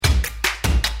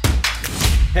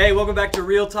Hey, welcome back to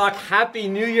Real Talk. Happy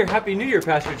New Year,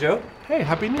 Pastor Joe. Hey,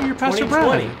 Happy New Year, Pastor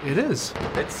Brad. 2020. It is.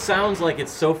 It sounds like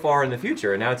it's so far in the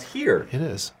future, and now it's here. It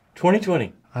is.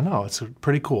 2020. I know, it's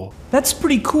pretty cool. That's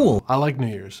pretty cool. I like New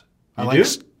Year's. I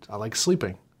like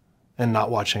sleeping and not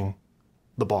watching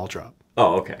the ball drop.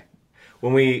 Oh, okay.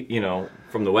 When we,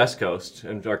 from the West Coast,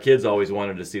 and our kids always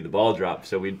wanted to see the ball drop,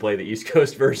 so we'd play the East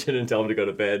Coast version and tell them to go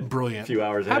to bed. Brilliant. A few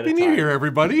hours ahead Happy of New time. Year,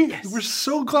 everybody. Yes. We're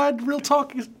so glad Real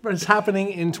Talk is happening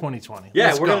in 2020. Yeah,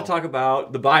 Let's we're go. going to talk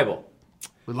about the Bible.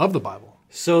 We love the Bible.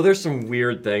 So there's some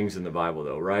weird things in the Bible,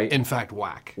 though, right? In fact,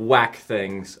 wack. Whack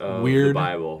things of Weird. the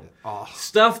Bible. Oh.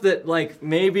 Stuff that,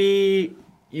 maybe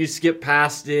you skip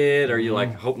past it, or you,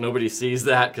 hope nobody sees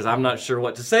that, because I'm not sure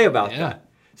what to say about that.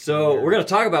 So we're going to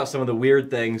talk about some of the weird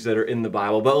things that are in the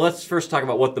Bible, but let's first talk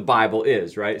about what the Bible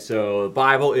is, right? So the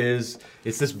Bible it's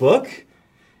this book.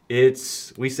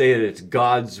 We say that it's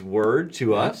God's word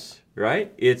to us,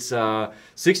 right? It's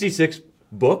 66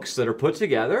 books that are put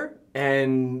together,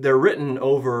 and they're written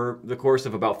over the course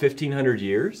of about 1,500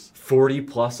 years. 40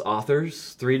 plus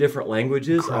authors, 3 different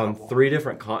languages. Incredible. On 3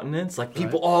 different continents.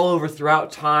 People all over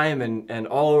throughout time and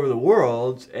all over the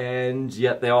world, and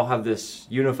yet they all have this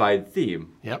unified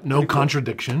theme. Yep, no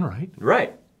contradiction, right?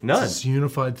 Right. None. It's this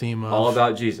unified theme of... All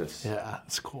about Jesus. Yeah,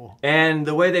 it's cool. And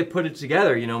the way they put it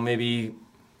together, maybe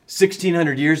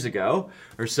 1,600 years ago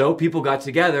or so, people got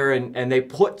together and they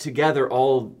put together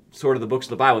all sort of the books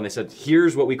of the Bible, and they said,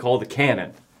 here's what we call the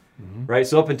canon, right?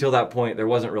 So up until that point, there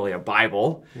wasn't really a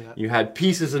Bible. Yeah. You had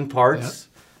pieces and parts,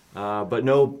 but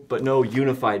no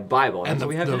unified Bible. And the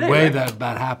way right?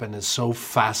 that happened is so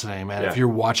fascinating, man. Yeah. If you're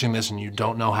watching this and you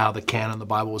don't know how the canon of the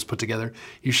Bible was put together,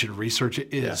 you should research it.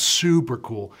 It is super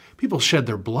cool. People shed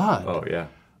their blood. Oh, yeah.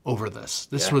 Over this.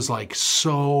 This was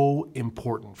so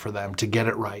important for them to get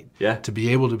it right. Yeah. To be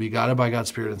able to be guided by God's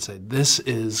Spirit and say, this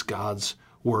is God's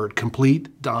word,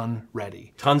 complete, done,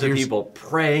 ready. Tons of people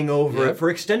praying over it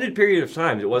for extended period of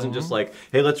time. It wasn't just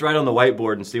hey, let's write on the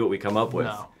whiteboard and see what we come up with.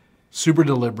 No. Super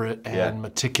deliberate and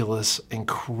meticulous,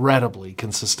 incredibly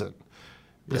consistent.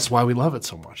 That's why we love it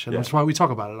so much. And that's why we talk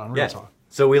about it on Real Talk.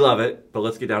 So we love it, but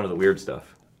let's get down to the weird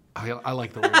stuff. I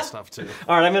like the weird stuff too.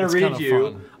 All right, I'm going to read kinda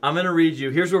you. fun. I'm going to read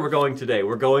you. Here's where we're going today.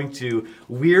 We're going to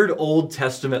weird Old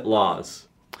Testament laws.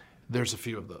 There's a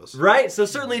few of those. Right? So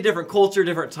certainly different culture,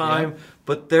 different time,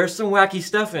 but there's some wacky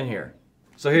stuff in here.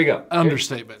 So here you go.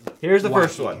 Understatement. Here's the Wacky.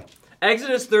 first one.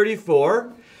 Exodus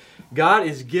 34. God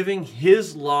is giving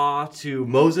his law to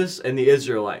Moses and the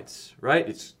Israelites, right?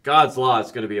 It's God's law.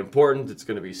 It's going to be important. It's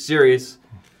going to be serious.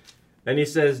 And he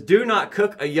says, do not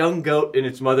cook a young goat in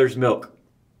its mother's milk.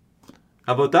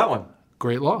 How about that one?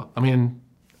 Great law. I mean,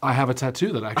 I have a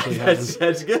tattoo that actually has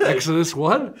That's good. Exodus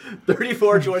what?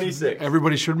 34:26.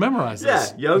 Everybody should memorize Yeah,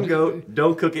 this. young goat,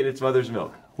 don't cook it in its mother's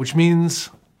milk. Which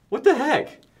means What the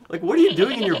heck? What are you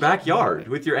doing in your backyard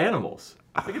with your animals?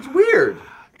 It's weird.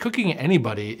 cooking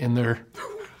anybody in their...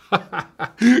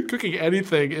 cooking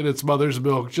anything in its mother's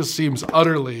milk just seems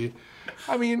utterly...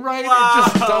 I mean, right? It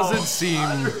just doesn't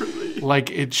seem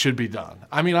like it should be done.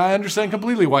 I mean, I understand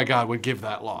completely why God would give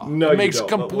that law. No, it makes you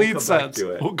don't, but complete we'll come back sense.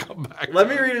 to it. We'll come back. Let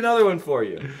me read another one for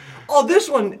you. Oh, this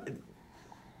one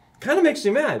kind of makes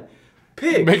me mad.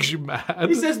 Pig. It makes you mad.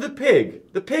 He says the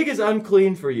pig. The pig is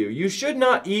unclean for you. You should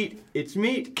not eat its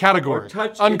meat Category. or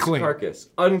touch Unclean. its carcass.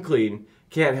 Unclean.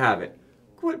 Can't have it.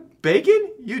 What,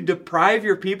 bacon? You deprive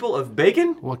your people of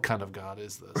bacon? What kind of God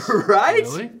is this? Right?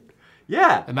 Really?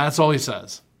 Yeah. And that's all he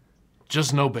says.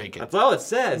 Just no bacon. That's all it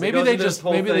says. Maybe they just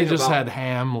had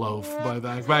ham loaf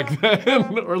back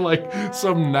then, or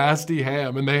some nasty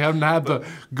ham, and they haven't had the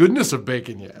goodness of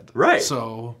bacon yet. Right.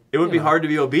 So it would be hard to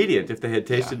be obedient if they had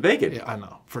tasted bacon. Yeah, I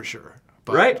know for sure.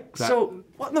 But Right. So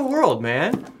what in the world,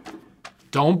 man?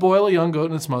 don't boil a young goat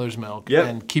in its mother's milk, Yep.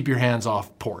 and keep your hands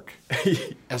off pork.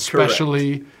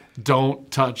 Especially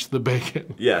don't touch the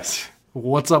bacon. Yes.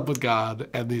 What's up with God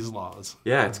and these laws?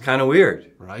 Yeah, it's kind of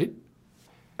weird. Right?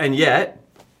 And yet,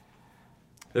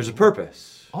 there's a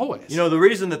purpose. Always. The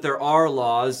reason that there are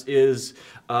laws is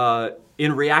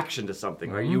in reaction to something,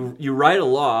 right? You write a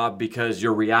law because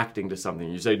you're reacting to something.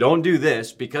 You say, don't do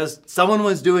this because someone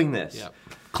was doing this. Yep.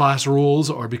 Class rules,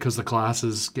 or because the class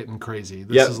is getting crazy.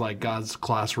 This is like God's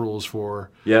class rules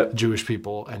for Jewish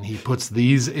people, and he puts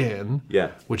these in,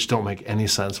 which don't make any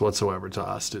sense whatsoever to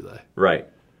us, do they? Right.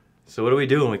 So what do we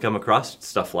do when we come across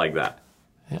stuff like that?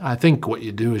 I think what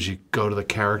you do is you go to the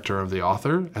character of the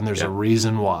author, and there's a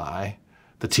reason why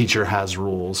the teacher has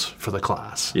rules for the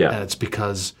class. Yeah. And it's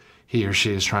because he or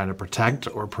she is trying to protect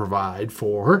or provide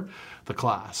for the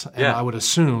class. And I would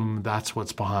assume that's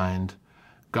what's behind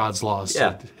God's laws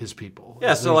to his people.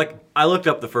 Yeah, so like I looked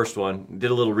up the first one,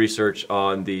 did a little research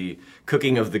on the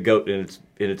cooking of the goat in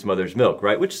its mother's milk,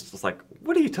 right? Which is like,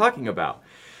 what are you talking about?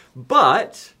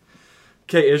 But,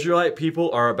 okay, Israelite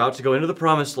people are about to go into the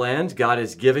promised land. God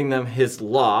is giving them his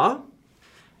law.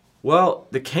 Well,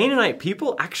 the Canaanite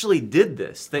people actually did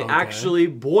this. They actually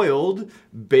boiled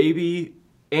baby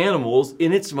animals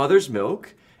in its mother's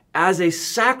milk as a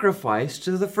sacrifice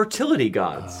to the fertility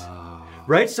gods.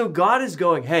 Right? So God is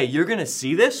going, hey, you're going to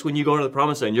see this when you go into the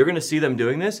promised land. You're going to see them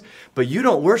doing this, but you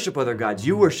don't worship other gods.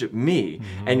 You worship me.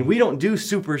 And we don't do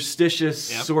superstitious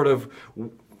sort of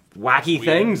wacky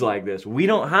things like this. We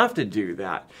don't have to do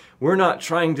that. We're not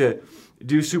trying to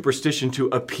do superstition to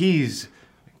appease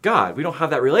God. We don't have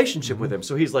that relationship with him.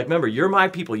 So he's like, remember, you're my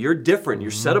people. You're different.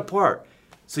 You're set apart.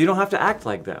 So you don't have to act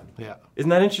like them. Yeah. Isn't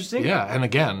that interesting? Yeah. And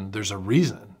again, there's a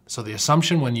reason. So the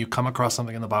assumption when you come across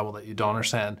something in the Bible that you don't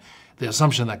understand, the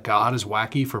assumption that God is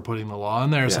wacky for putting the law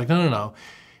in there, it's like, no.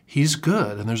 He's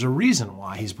good, and there's a reason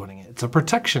why he's putting it. It's a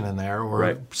protection in there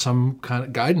or some kind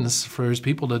of guidance for his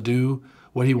people to do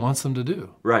what he wants them to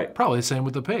do. Right. Probably the same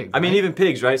with the pig. I mean, even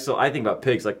pigs, right? So I think about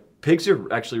pigs. Like, pigs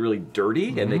are actually really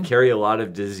dirty, and they carry a lot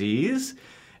of disease.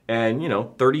 And,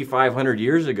 3,500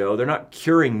 years ago, they're not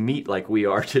curing meat like we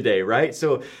are today, right?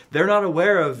 So they're not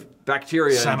aware of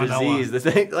bacteria and disease, the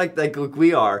thing like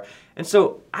we are. And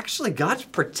so actually God's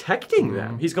protecting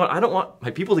them. He's going, I don't want my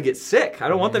people to get sick. I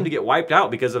don't want them to get wiped out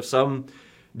because of some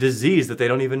disease that they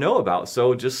don't even know about.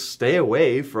 So just stay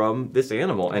away from this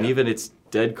animal and even its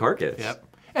dead carcass. Yep.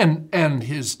 And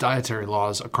his dietary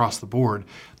laws across the board,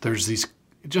 there's these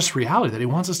just reality that he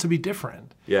wants us to be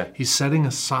different. Yeah. He's setting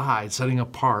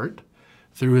apart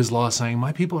through his law, saying,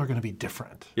 my people are going to be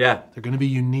different. Yeah. They're going to be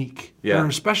unique. Yeah.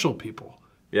 They're special people.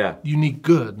 Yeah. Unique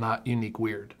good, not unique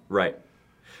weird. Right.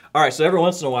 All right, so every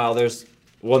once in a while, there's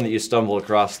one that you stumble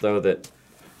across, though, that,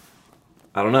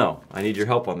 I don't know. I need your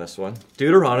help on this one.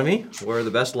 Deuteronomy, where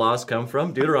the best laws come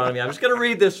from. Deuteronomy. I'm just going to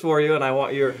read this for you, and I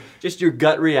want your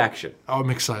gut reaction. Oh, I'm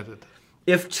excited.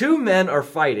 If two men are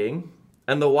fighting,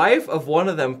 and the wife of one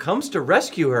of them comes to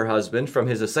rescue her husband from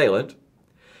his assailant,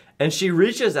 and she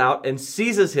reaches out and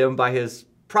seizes him by his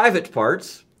private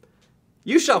parts,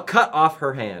 you shall cut off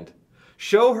her hand.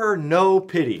 Show her no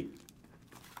pity.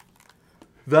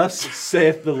 Thus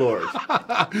saith the Lord.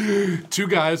 Two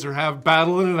guys are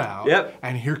battling it out. Yep.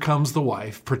 And here comes the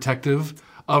wife, protective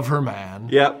of her man.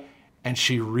 Yep. And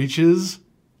she reaches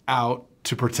out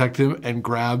to protect him and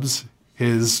grabs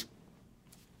his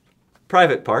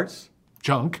private parts.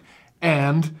 Junk.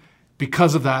 And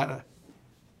because of that,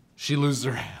 she loses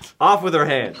her hand. Off with her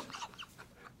hand.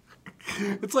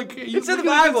 It's like it's in the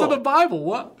Bible. It's in the Bible.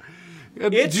 What?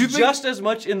 It's just as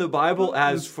much in the Bible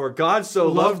as for God so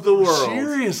loved the world.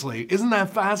 Seriously, isn't that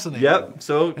fascinating? Yep.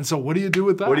 So what do you do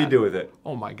with that? What do you do with it?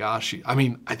 Oh my gosh! I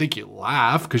mean, I think you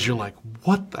laugh because you're like,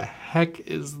 "What the heck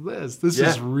is this? This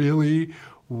is really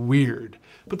weird."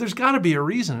 But there's got to be a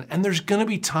reason, and there's going to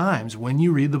be times when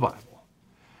you read the Bible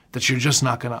that you're just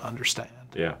not going to understand.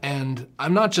 Yeah. And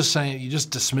I'm not just saying you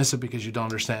just dismiss it because you don't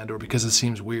understand or because it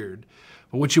seems weird.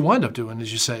 But what you wind up doing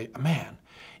is you say, "Man,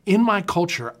 in my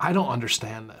culture, I don't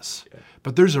understand this." Yeah.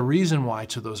 But there's a reason why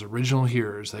to those original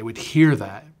hearers, they would hear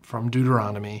that from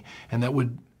Deuteronomy, and that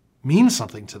would mean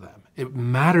something to them. It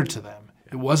mattered to them.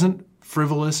 It wasn't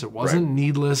frivolous. It wasn't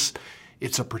needless.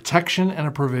 It's a protection and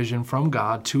a provision from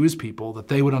God to his people that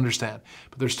they would understand.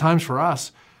 But there's times for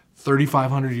us,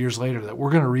 3,500 years later, that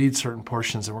we're going to read certain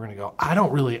portions and we're going to go, I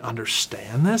don't really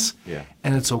understand this. Yeah.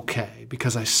 And it's okay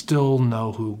because I still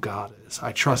know who God is.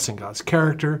 I trust in God's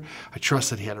character. I trust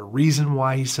that he had a reason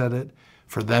why he said it.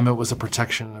 For them, it was a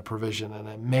protection and a provision.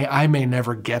 And I may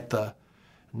never get the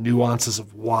nuances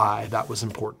of why that was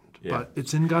important. Yeah. But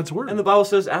it's in God's word. And the Bible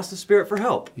says, ask the Spirit for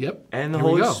help. Yep. And the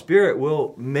Holy Spirit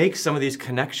will make some of these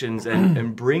connections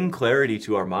and bring clarity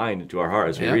to our mind and to our heart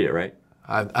as we read it, right?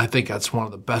 I think that's one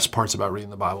of the best parts about reading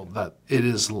the Bible, that it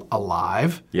is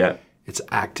alive, it's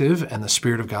active, and the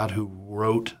Spirit of God who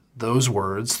wrote those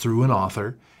words through an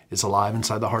author is alive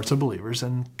inside the hearts of believers,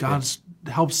 and God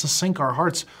helps to sink our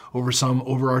hearts over some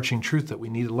overarching truth that we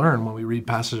need to learn when we read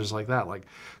passages like that. Like,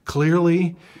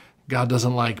 clearly, God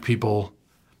doesn't like people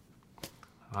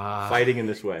fighting in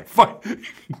this way.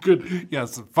 Good.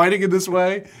 Yes, fighting in this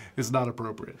way is not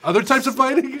appropriate. Other types of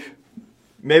fighting?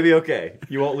 Maybe okay.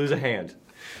 You won't lose a hand.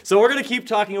 So we're going to keep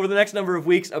talking over the next number of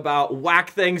weeks about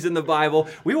whack things in the Bible.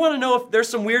 We want to know if there's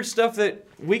some weird stuff that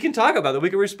we can talk about, that we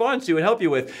can respond to and help you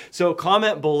with. So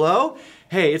comment below.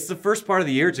 hey, it's the first part of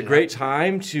the year. It's a great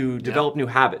time to develop new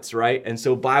habits, right? And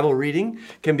so Bible reading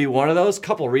can be one of those.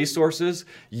 Couple resources,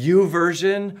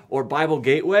 YouVersion or Bible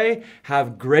Gateway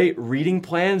have great reading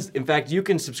plans. In fact, you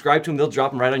can subscribe to them. They'll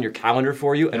drop them right on your calendar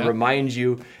for you and remind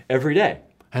you every day.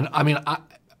 And I mean,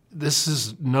 this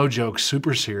is no joke,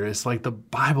 super serious. Like the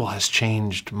Bible has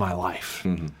changed my life.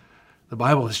 The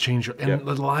Bible has changed and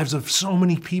the lives of so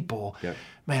many people.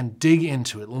 Man, dig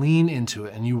into it, lean into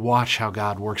it, and you watch how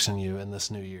God works in you in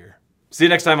this new year. See you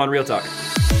next time on Real Talk.